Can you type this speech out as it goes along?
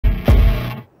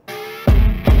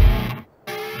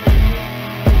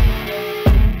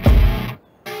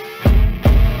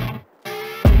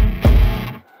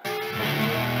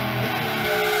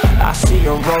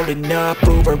rolling up,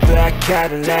 Uber black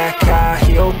Cadillac, high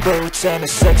heel boots and a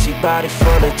sexy body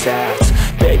full of tats.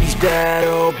 Baby's bad,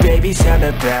 oh baby's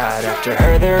hella bad. After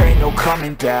her there ain't no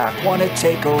coming back. Wanna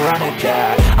take a run at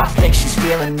that. I think she's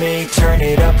feeling me, turn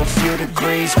it up a few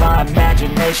degrees. My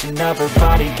imagination of her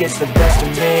body gets the best of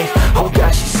me. Oh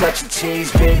gosh, she's such a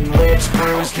tease, bitten lips,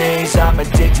 bruised knees. I'm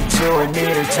addicted to her,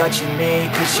 need her touching me.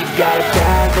 Cause she got a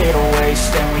bad little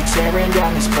waist, and we tearing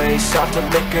down this place. Off the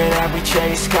liquor that we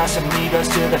chase,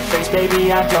 Casamigos to the face.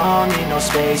 Baby, I don't need no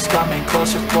space. Coming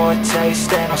closer for a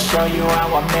taste, and I'll show you how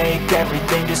I make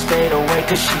everything just fade away.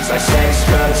 Cause she's like sex,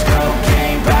 drugs,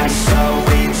 cocaine, body so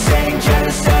insane.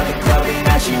 Jealous of the clothing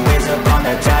that she wears up on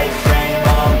that tight frame.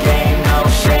 All game, no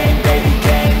shame, baby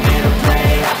came here to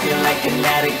play. I feel like an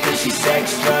addict cause she's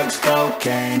sex, drugs,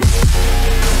 cocaine.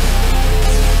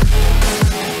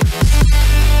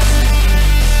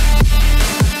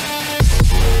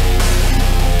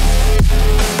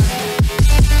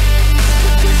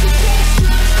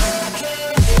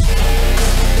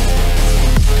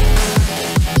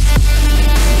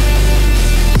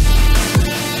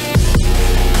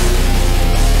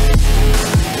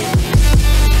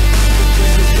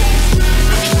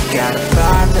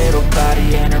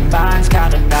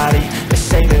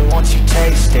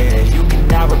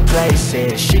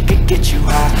 She could get you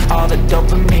high, all the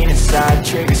dopamine inside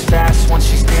triggers fast once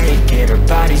she's naked, her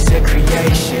body's a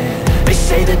creation. They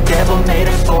say the devil made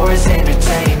her for his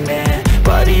entertainment,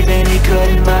 but even he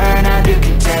couldn't learn how to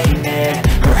contain it.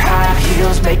 Her high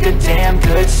heels make a damn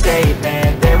good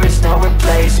statement. There is no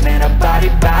replacement, a body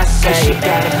by Satan. Cause she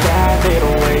got a bad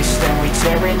little waist, and we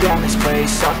tearing down this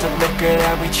place. Off the liquor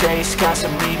that we chase,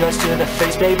 Casamigos to the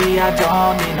face. Baby, I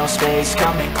don't need no space.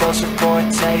 Coming closer for a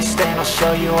taste, and I'll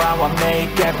show you how I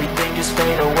make everything just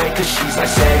fade away. Cause she's like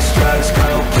sex, drugs,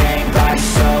 cocaine, body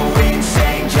so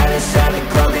insane. Jealous of the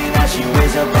clothing that she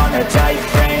wears up on her tight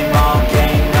frame. All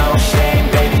game, no shame,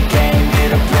 baby came here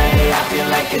to play. I feel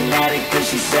like an addict cause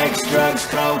she's sex, drugs,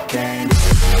 cocaine.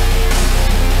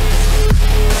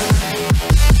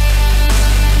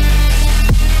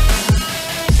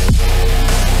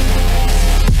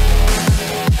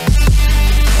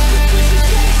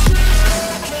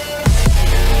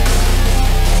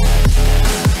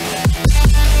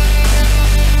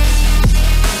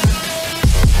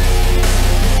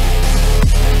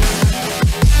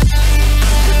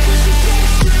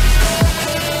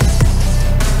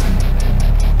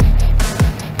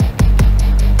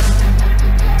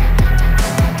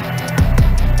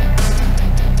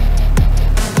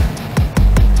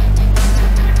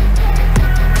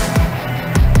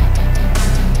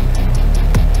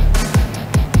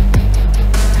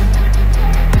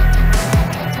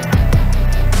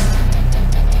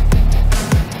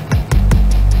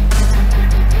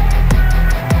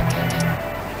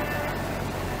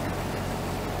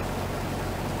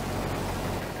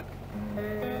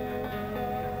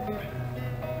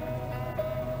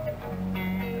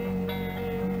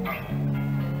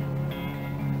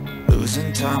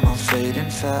 Losing time, I'm fading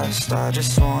fast. I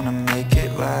just wanna make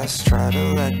it last. Try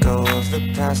to let go of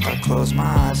the past. I close my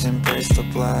eyes, embrace the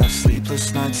blast.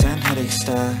 Sleepless nights and headaches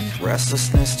stack.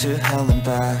 Restlessness to hell and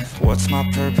back. What's my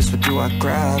purpose? What do I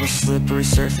grab? A slippery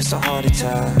surface, a heart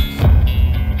attack.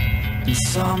 And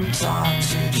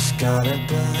sometimes you just gotta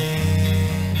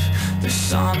believe there's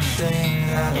something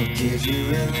that'll give you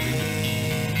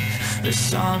relief. There's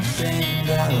something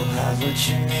that'll have what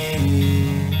you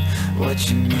need.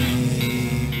 What you need.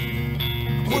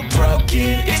 We're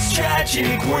broken, it's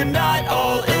tragic. We're not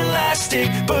all elastic,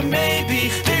 but maybe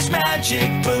there's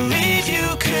magic. Believe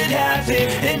you could have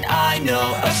it. And I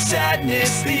know of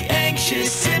sadness, the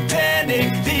anxious and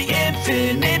panic, the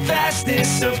infinite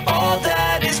vastness of all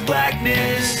that is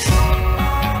blackness.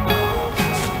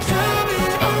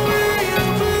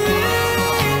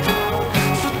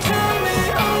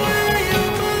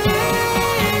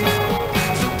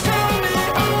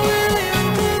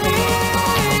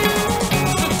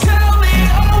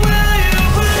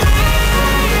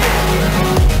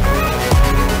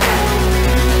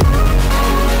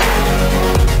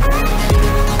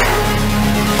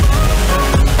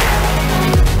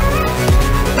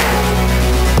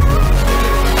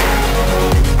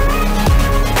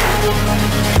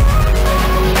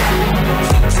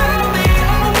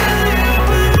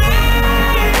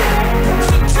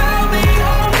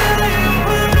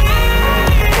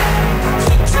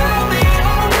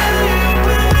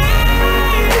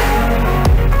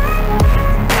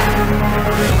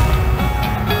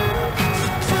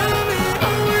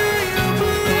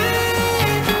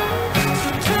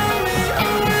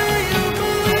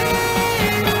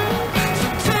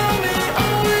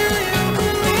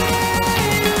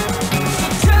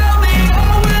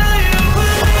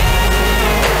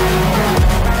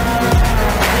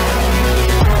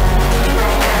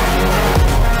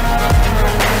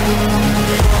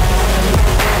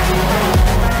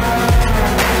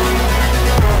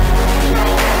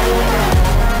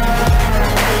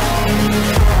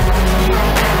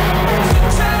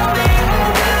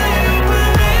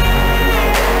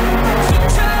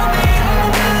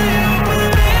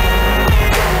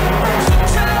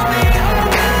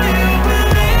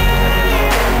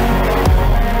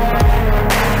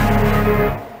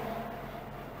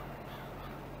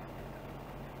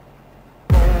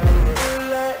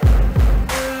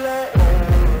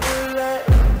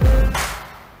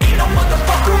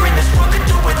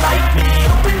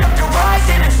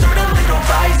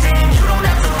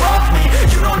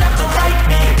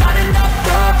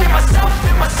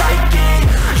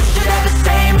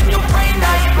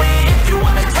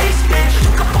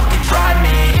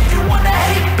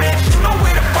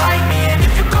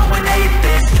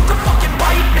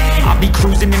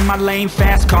 cruising in my lane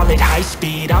fast, call it high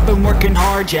speed. I've been working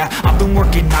hard, yeah, I've been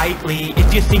working nightly.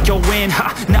 If you think you'll win,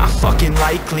 ha, not fucking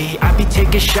likely. I be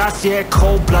taking shots, yeah,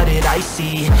 cold-blooded,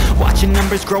 icy. Watching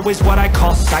numbers grow is what I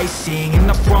call sightseeing. In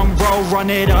the front row, run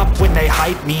it up when they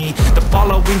hype me. The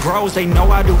following grows, they know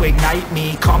how to ignite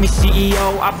me. Call me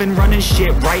CEO, I've been running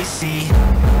shit right, see.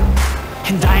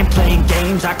 And I ain't playing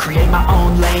games, I create my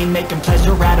own lane, making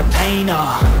pleasure out of pain,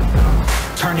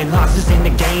 turning losses into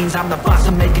gains. I'm the boss,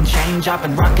 I'm making change. I've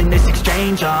been rocking this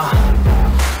exchange,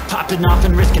 popping off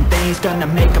and risking things, gonna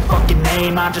make a fucking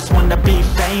name. I just wanna be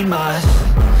famous,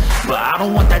 but I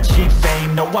don't want that cheap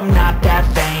fame. No, I'm not that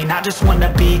vain, I just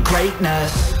wanna be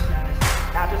greatness.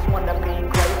 I just wanna be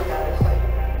greatness.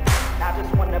 I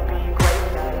just wanna be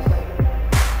greatness.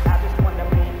 I just wanna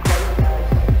be greatness.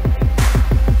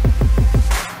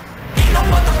 Ain't no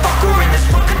motherfucker in this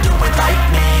world can do it like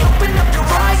me. Open up your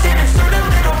eyes and insert a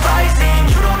little rising.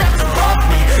 You don't have to love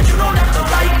me, you don't have to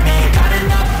like me. Got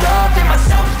enough love in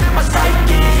myself, in my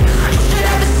psyche. You should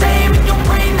have the same in your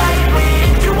brain nightly.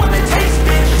 If you wanna taste,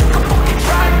 bitch, you can fucking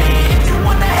try me. If you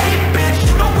wanna hate, bitch,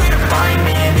 you know where to find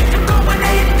me. And if you're going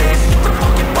hate this, you can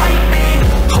fucking bite me.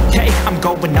 Okay, I'm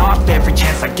going off every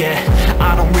chance I get.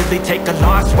 I don't really take a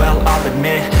loss, well, I'll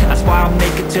admit. That's why I'll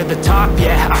make it to the top,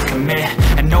 yeah, I commit.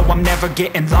 And no, I'm never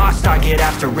getting lost, I get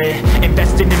after it.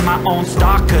 Investing in my own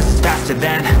stock, cause it's faster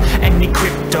than any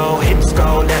crypto hits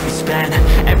go, let me spend.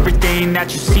 Everything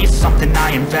that you see is something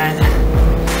I invent,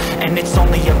 and it's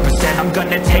only a percent. I'm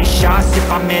gonna take shots, if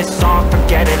I miss all,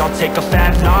 forget it. I'll take a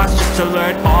fat loss just to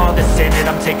learn all that's in it.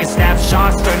 I'm taking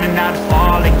snapshots, learning how to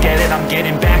fall and get it. I'm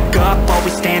getting back up,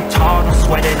 always stand tall, don't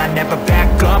sweat it. I never back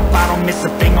up, I don't miss a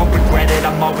thing, I'll regret it.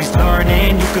 I'm always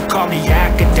learning, you could call me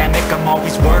academic. I'm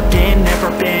always working, never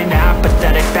been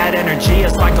apathetic. That energy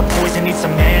is like a poison, needs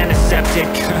some antiseptic.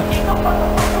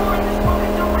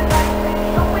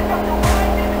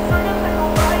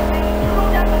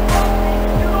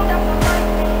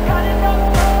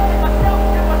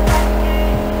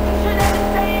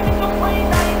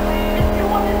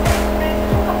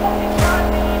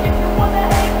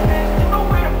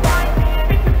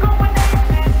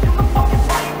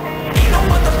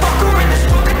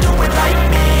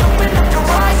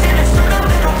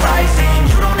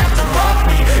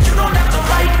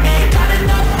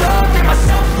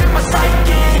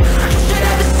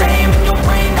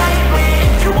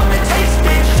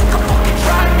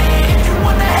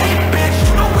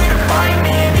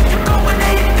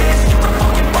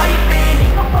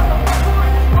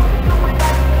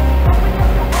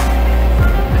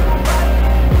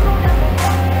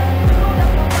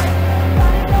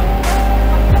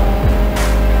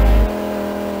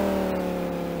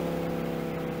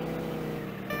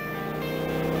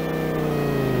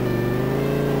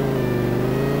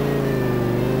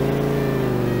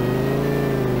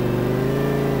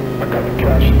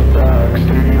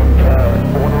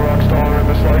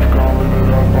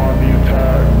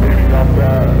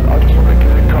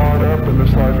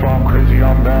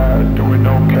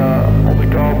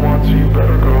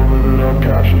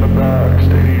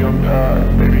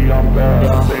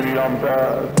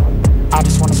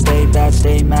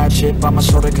 Chip on my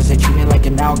shoulder cause they treat me like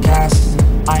an outcast.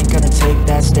 I ain't gonna take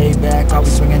that, stay back. I'll be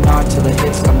swinging hard till the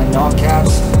hits come in all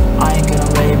caps. I ain't gonna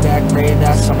lay back, pray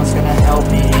that someone's gonna help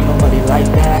me. Ain't nobody like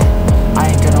that.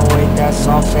 I ain't gonna wait, that's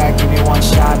all fact. Give me one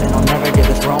shot and I'll never get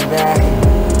it thrown back.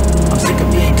 I'm sick of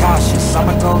being cautious,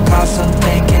 I'ma go cause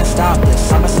something, can't stop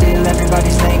this. I'ma steal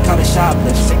everybody's lane, call it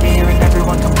shoplift. Sick of hearing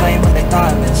everyone complain when they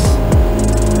thoughtless.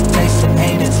 Taste the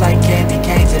pain, it's like candy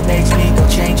canes. It makes me go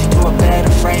change into a better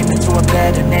frame, into a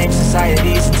better name.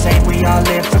 Society's insane, we all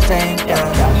live for fame, yeah.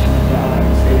 Cash in the bag,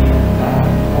 stadium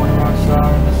packed. Born a rock star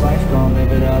in this life, gon'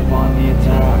 live it up on the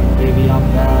attack. Baby, I'm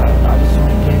bad, I just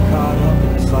wanna get caught up in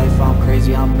this life. I'm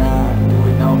crazy, I'm mad, do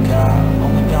it no cap.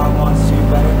 Only God wants you,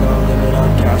 better go live it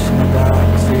up. Cash in the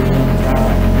bag, stadium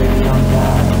packed. Baby, I'm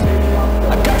bad, baby, I'm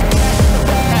bad. I got the cash in the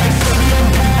bag, stadium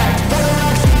packed. Born a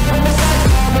rock star in this life,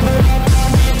 gon' live it up.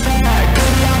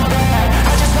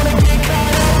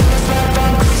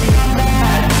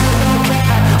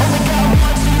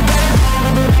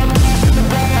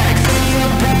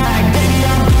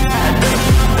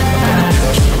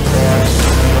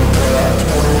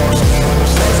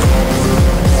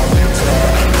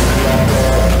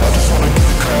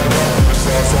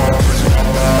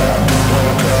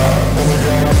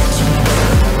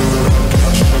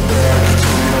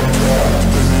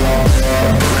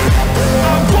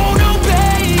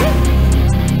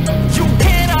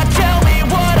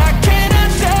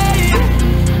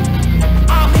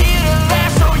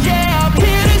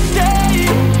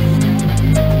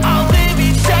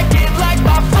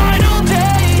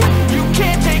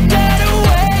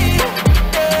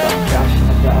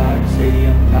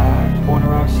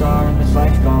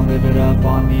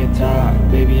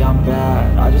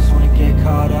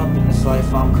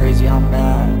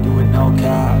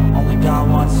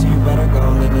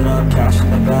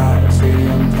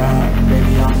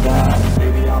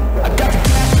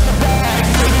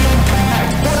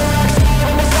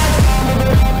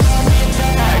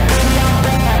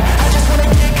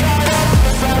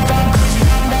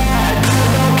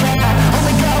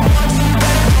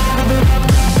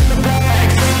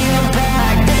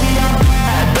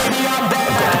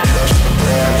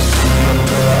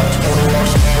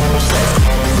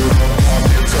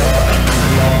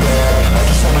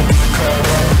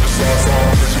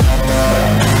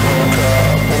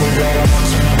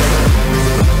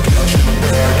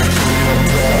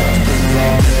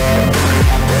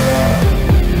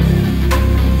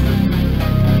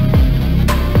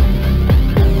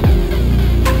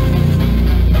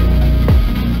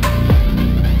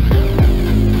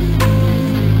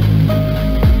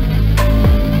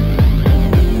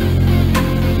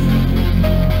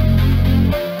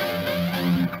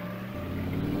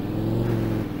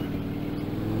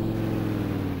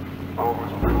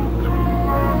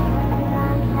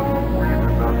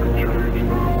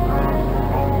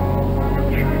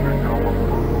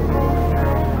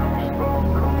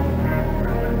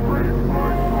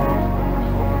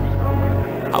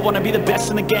 wanna be the best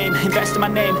in the game, invest in my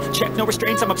name, check no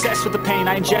restraints, I'm obsessed with the pain.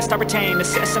 I ingest, I retain,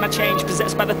 assess and I change,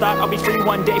 possessed by the thought I'll be free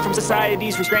one day from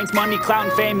society's restraints. Money, clout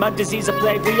and fame, a disease, a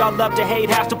plague. We all love to hate,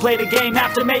 have to play the game,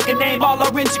 have to make a name. All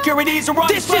our insecurities are on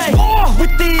display. This is war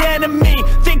with the enemy,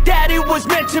 think that it was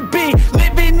meant to be.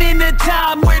 Living in a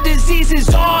time where disease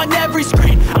is on every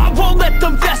screen. I won't let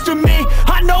them fester me,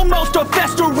 I know most are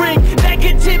festering.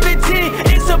 Negativity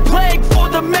is a plague for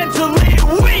the mentally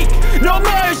weak. No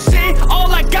mercy,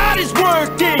 all I got is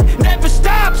working. Never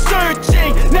stop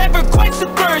searching, never quench the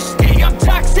thirsty. I'm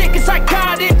toxic and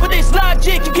psychotic, but there's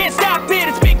logic, you can't stop it.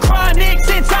 It's been chronic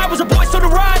since I was a boy, so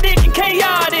neurotic and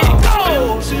chaotic. I'm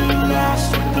built to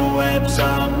last with the webs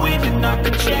I'm weaving. I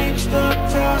could change the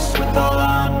past with all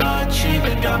I'm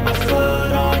achieving. Got my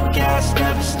foot on gas,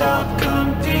 never stop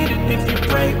competing. If you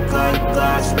break like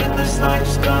glass, then this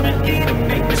life's gonna eat 'em.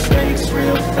 Make mistakes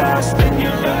real fast, then you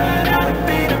learn how to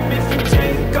beat 'em. If you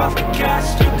take off the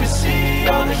cast, you can see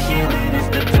all the healing.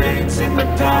 If the pain's in the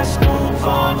past, move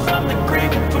on from the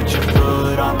grave and put your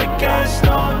foot on the gas.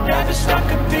 No, never stop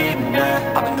competing,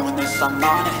 yeah. I've been doing this, I'm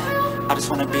on it. I just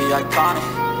wanna be iconic.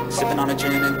 Sipping on a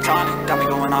gin and tonic, got me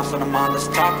going off when I'm on this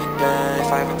topic, yeah.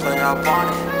 If I ever play, I want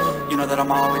it. You know that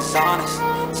I'm always honest.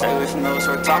 Stay away from those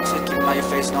who are toxic. Keep them out your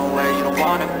face, no way, you don't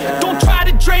want it, yeah. Don't try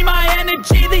to drain my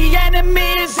energy. The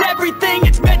enemy is everything.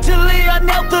 It's mentally,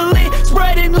 unhealthily,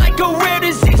 spreading like a rare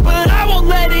disease. But I won't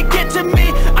let it get to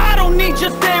me. I don't need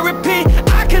your therapy.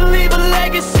 I can leave a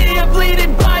legacy of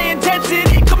leading by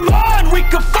intensity. Come on, we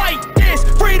can fight this.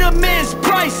 Freedom is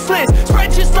priceless.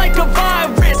 Spread just like a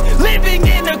virus. Living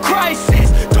in a crisis.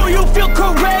 Do you feel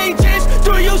courageous?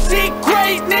 Do you seek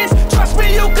greatness? Trust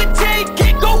me, you can take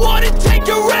it. Go on and take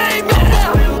your aim, yeah.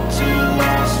 I'm built to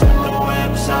last with the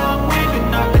webs I'm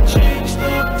weaving. I could change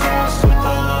the past with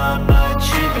all I'm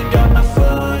achieving. Got my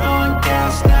foot on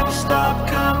gas, never stop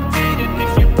competing.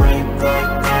 If you break like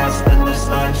glass, then this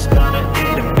life's gonna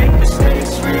eat 'em. Make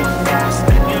mistakes real fast,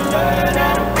 then you learn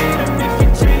how to beat 'em. If you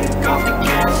take off the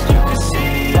gas, you can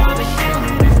see all the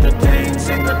healing. If the pain's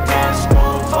in the past,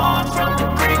 move on from the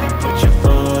grave and put your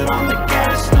foot on the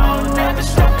gas. No, never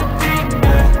stop competing,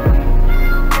 yeah.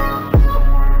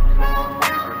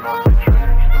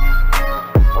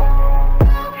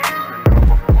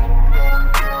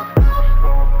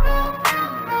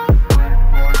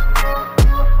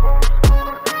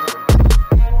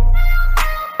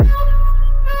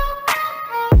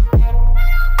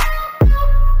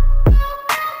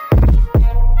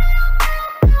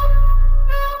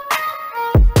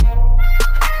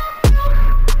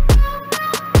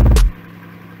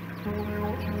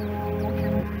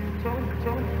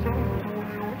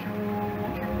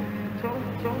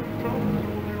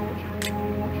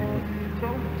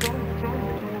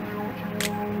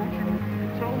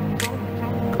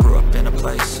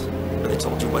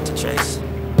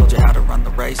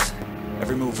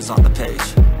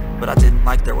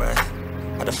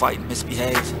 Fight and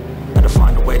misbehave, had to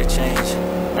find a way to change,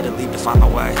 had to leave to find my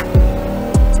way.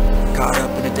 Caught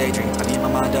up in a daydream, I need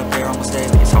my mind up there almost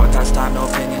daily. It's how I pass time, no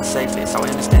opinions safely. It's how I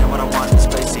understand what I want in this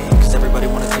place. Cause everybody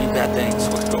wanna tell you bad things.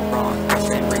 What could go wrong? What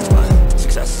fame brings, but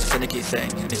success is a finicky thing.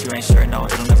 And if you ain't sure, no,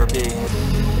 it'll never be.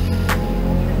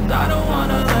 I don't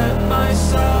wanna let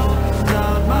myself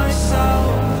down,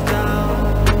 myself down.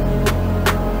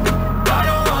 I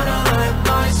don't wanna let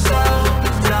myself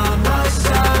down,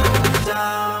 myself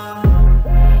down.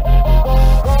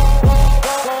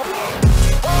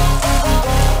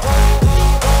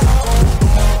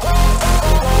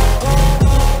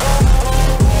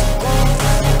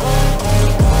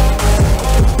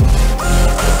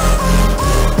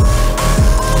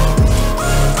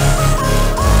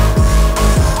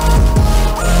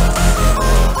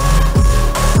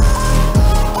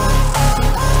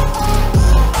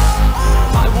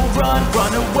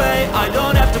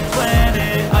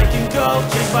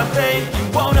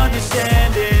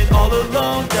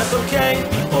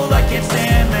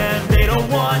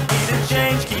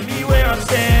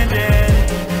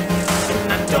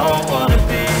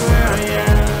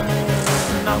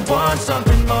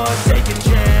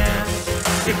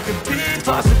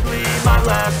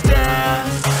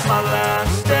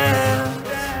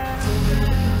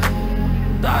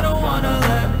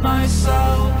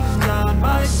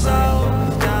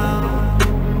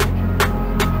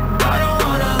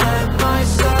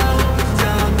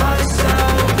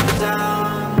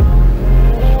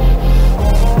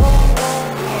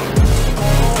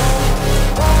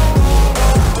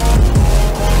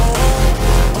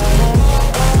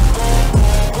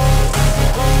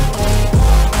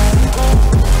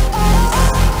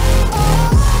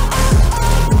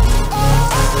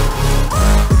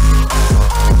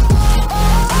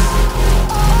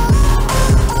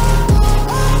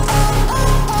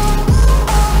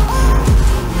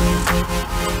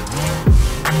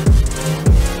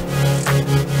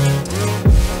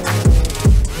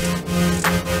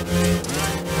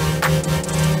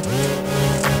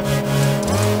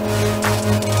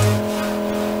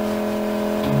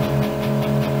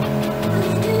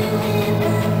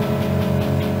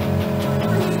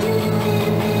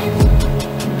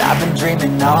 I've been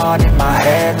dreaming on in my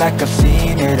head like I've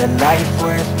seen it. A life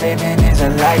worth living is a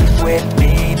life with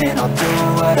meaning. I'll do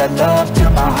what I love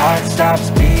till my heart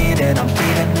stops beating. I'm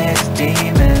feeding this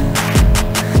demon.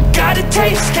 Got a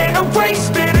taste, can't erase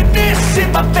bitterness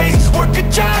in my face. Work a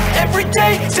job every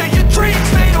day till your dreams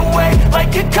fade away.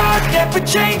 Like a card, never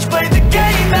change, play the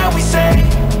game that we say.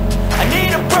 I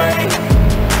need a break.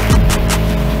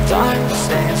 Time for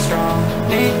staying strong,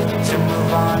 need to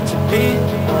move on to be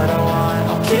what I want.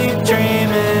 I'll keep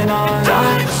dreaming on.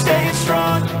 Time for staying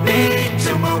strong, need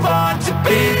to move on to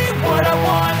be what I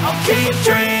want. I'll keep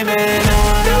dreaming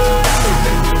on.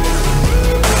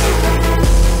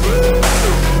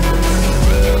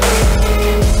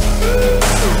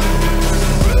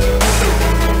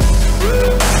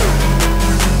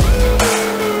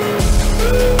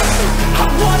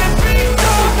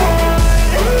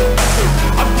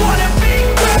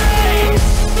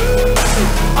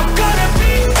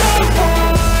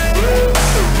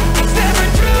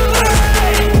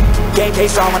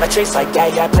 Pace on when I chase like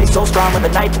that, yeah, I play so strong with a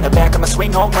knife in the back. I'ma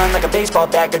swing home run like a baseball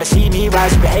bat. Gonna see me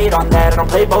rise, you can hate on that. I don't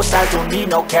play both sides, don't need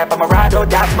no cap. I'ma ride or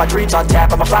die for my dreams on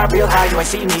tap. I'ma fly real high, you ain't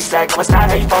see me slack. No, it's not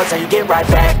how you fall, it's how you get right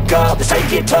back up. That's how you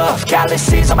get tough,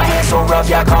 calluses on my hands so rough.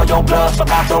 Yeah, I call your bluff, I'm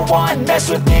not the one. Mess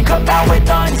with me, come out with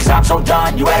none. Cause I'm so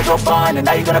done, you had your fun. And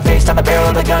now you're gonna face down the barrel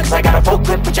of the gun. Cause I got a full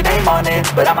clip, put your name on it.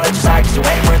 But I'ma let you slide cause you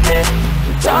ain't worth it.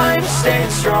 Time staying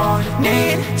strong,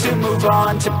 need to move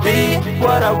on to be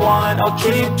what I want. I'll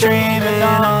keep dreaming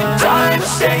on. Time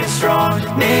staying strong,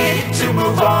 need to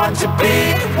move on to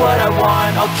be what I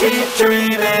want. I'll keep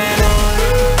dreaming on.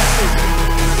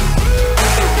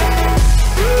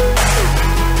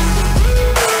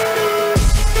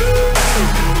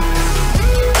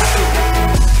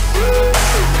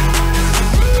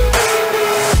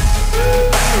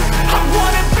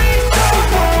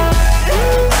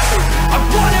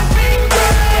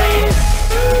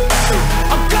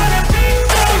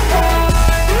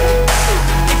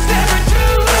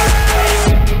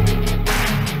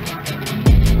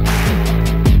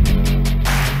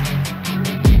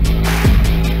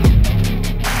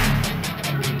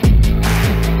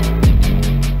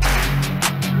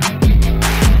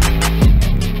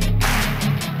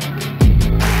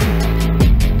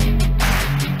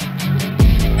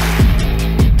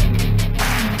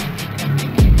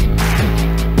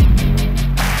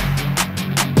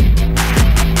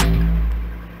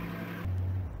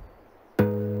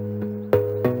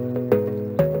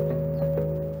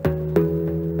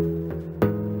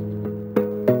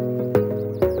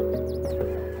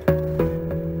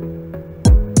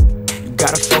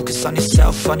 On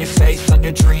yourself, on your faith, on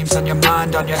your dreams, on your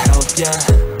mind, on your health, yeah.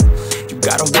 You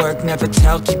gotta work, never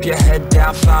tell, keep your head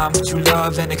down, find what you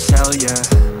love and excel, yeah.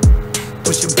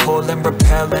 Push and pull and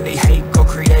repel any hate, go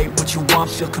create what you want,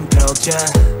 feel compelled, yeah.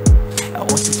 And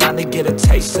once you finally get a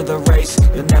taste of the race,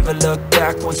 you'll never look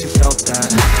back once you felt that.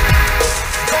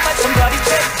 Don't let somebody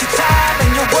take your time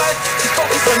and your worth, just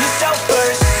focus on yourself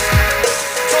first.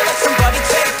 Don't let somebody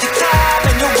take your time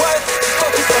and your worth, just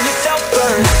focus on yourself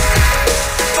first.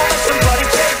 Don't let somebody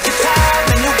take your time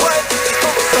and your worth, just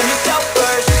focus on yourself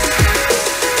first.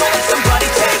 Don't let somebody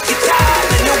take your time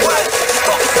and your worth, just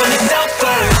focus on yourself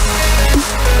first.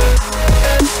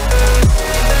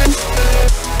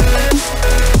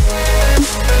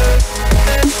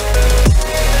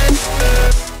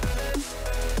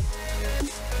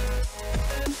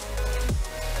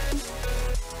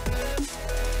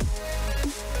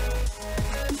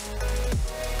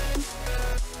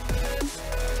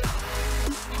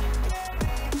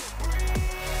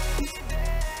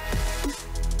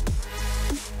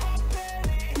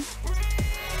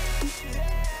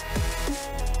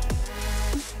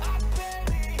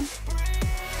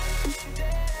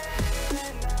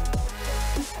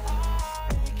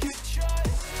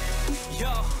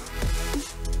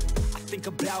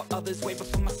 About others way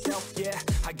before myself, yeah.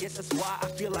 I guess that's why I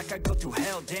feel like I go through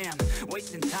hell, damn.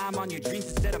 Wasting time on your dreams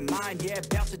instead of mine, yeah.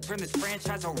 About to turn this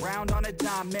franchise around on a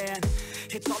dime, man.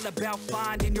 It's all about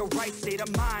finding your right state of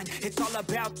mind. It's all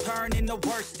about turning the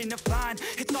worst into fine.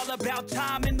 It's all about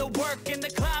time and the work and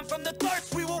the climb. From the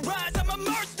thirst we will rise, I'm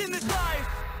immersed in this life.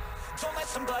 Don't let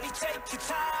somebody take your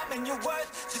time and your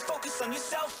worth, just focus on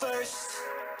yourself first.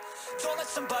 Don't let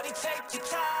somebody take your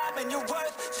time and your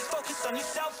worth, just focus on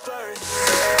yourself first.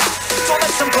 Don't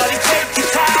let somebody take your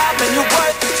time and your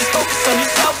worth, just focus on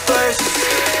yourself first.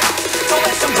 Don't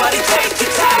let somebody take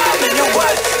your time and your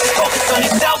worth, just focus on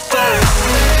yourself first.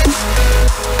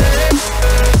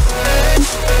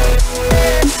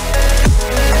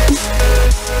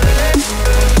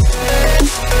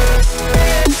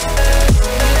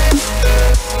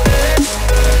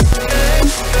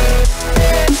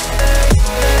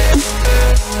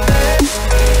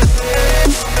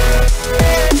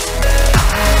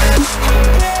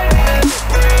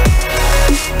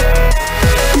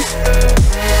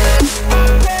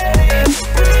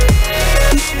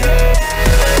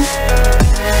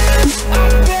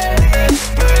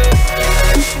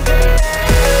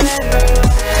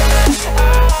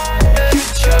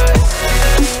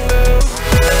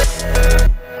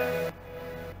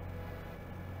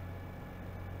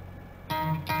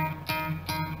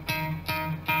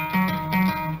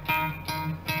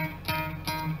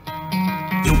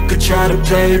 could try to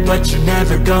play, but you're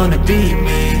never gonna beat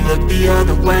me. Look the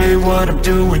other way, what I'm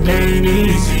doing ain't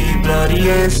easy. Bloody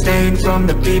hands stained from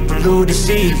the people who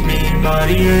deceive me.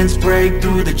 Muddy hands break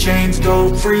through the chains,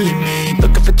 go free me.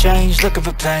 Looking for change, looking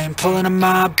for pain, pulling a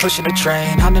mob, pushing a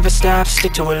train. I'll never stop,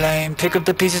 stick to a lane, pick up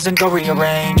the pieces and go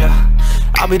rearrange.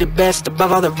 I'll be the best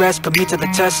above all the rest, put me to the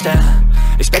test and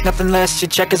expect nothing less. You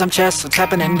check as I'm chess, what's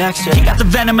happening next? He got the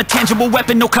venom, a tangible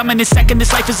weapon, no coming in second.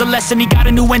 This life is a lesson, he got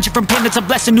a new engine from pain, that's a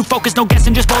blessing. New focus, no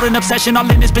guessing, just bold and obsession, all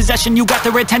in his possession. You got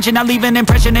their attention, I'll leave an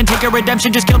impression and take a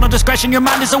redemption. Just kill, no discretion, your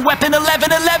mind is a weapon.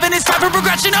 11-11, it's time for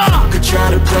progression. Could try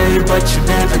to play, but you're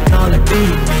never gonna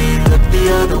beat me. Look the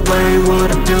other way, what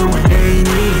I'm doing ain't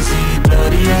easy.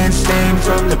 Bloody hands stained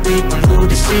from the people who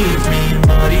deceive me.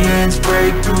 Muddy hands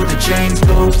break through the chains,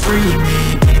 go free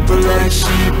me. People like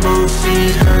sheep, move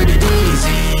feet, hurt it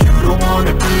easy. You don't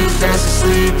wanna be fast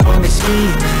asleep on this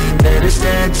evening. Better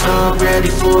stand tall, ready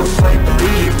for a fight,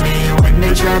 believe me. When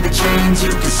they try to change,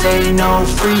 you can say no,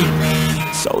 free me.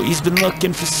 So he's been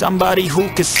looking for somebody who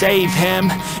could save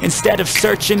him, instead of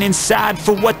searching inside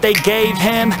for what they gave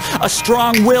him. A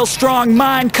strong will, strong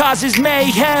mind causes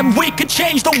mayhem. We could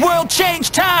change the world, change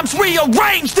times,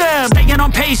 rearrange them. Staying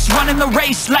on pace, running the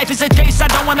race, life is a chase. I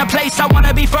don't want a place, I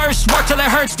wanna be first. Work till it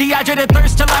hurts, dehydrated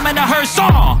thirst till I'm in a hearse.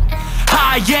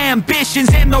 High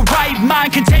ambitions in the right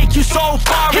mind can take you so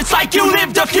far. It's like you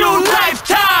lived a few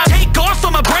lifetimes. Take off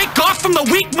from a break off from the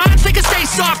weak minds, they can stay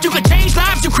soft. You can change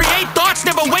lives, you create thoughts,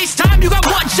 never waste time. You got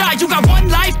one shot, you got one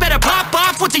life, better pop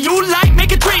off. What do you like?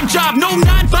 Make a dream job. No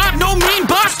 9-5, no mean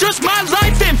boss, just my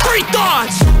life and free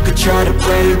thoughts. You could try to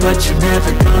play, but you're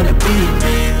never gonna beat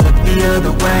me. Look the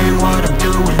other way, what I'm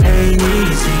doing ain't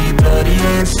easy. Bloody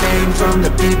hands stained from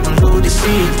the people who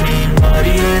deceive me.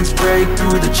 Muddy hands break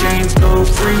through the chains, go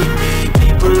free me.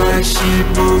 People like sheep,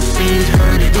 move feet,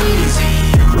 hurt it easy.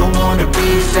 You don't wanna be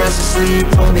fast asleep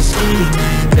on this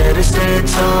evening. Better stand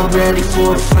tall, ready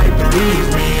for a fight, believe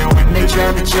me. When they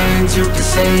try to change, you can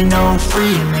say no,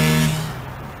 free me.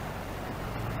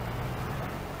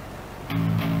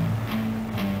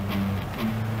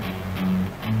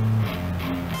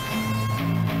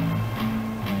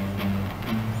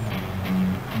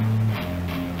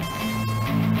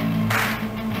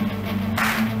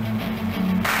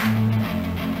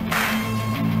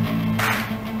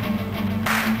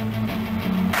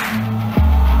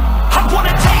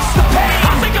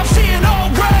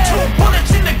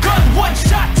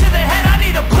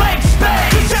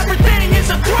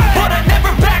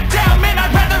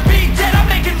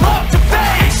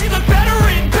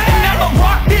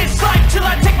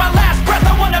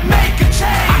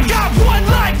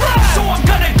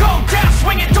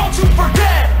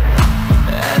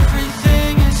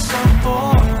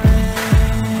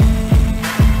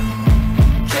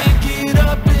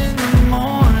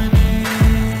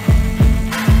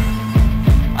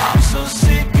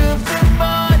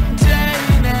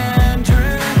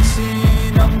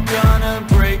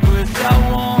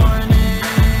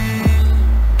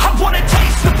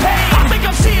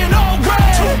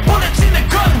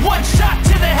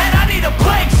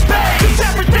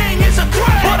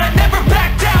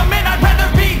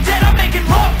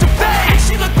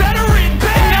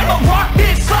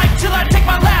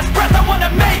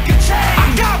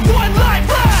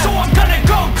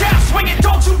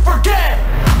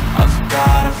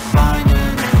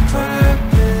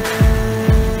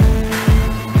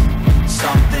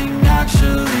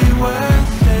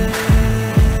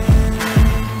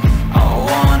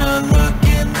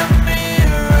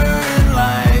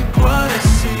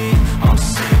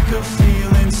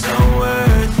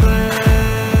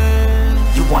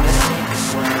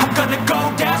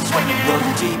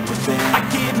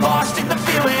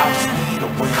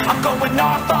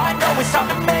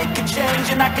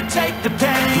 and I can take the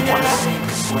pain. You wanna sink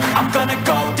or swim? I'm gonna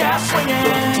go down swinging.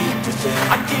 Go deep within.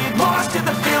 I get lost in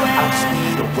the feeling. I just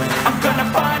need a win. I'm gonna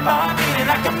find my meaning.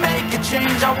 I can make a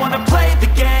change. I wanna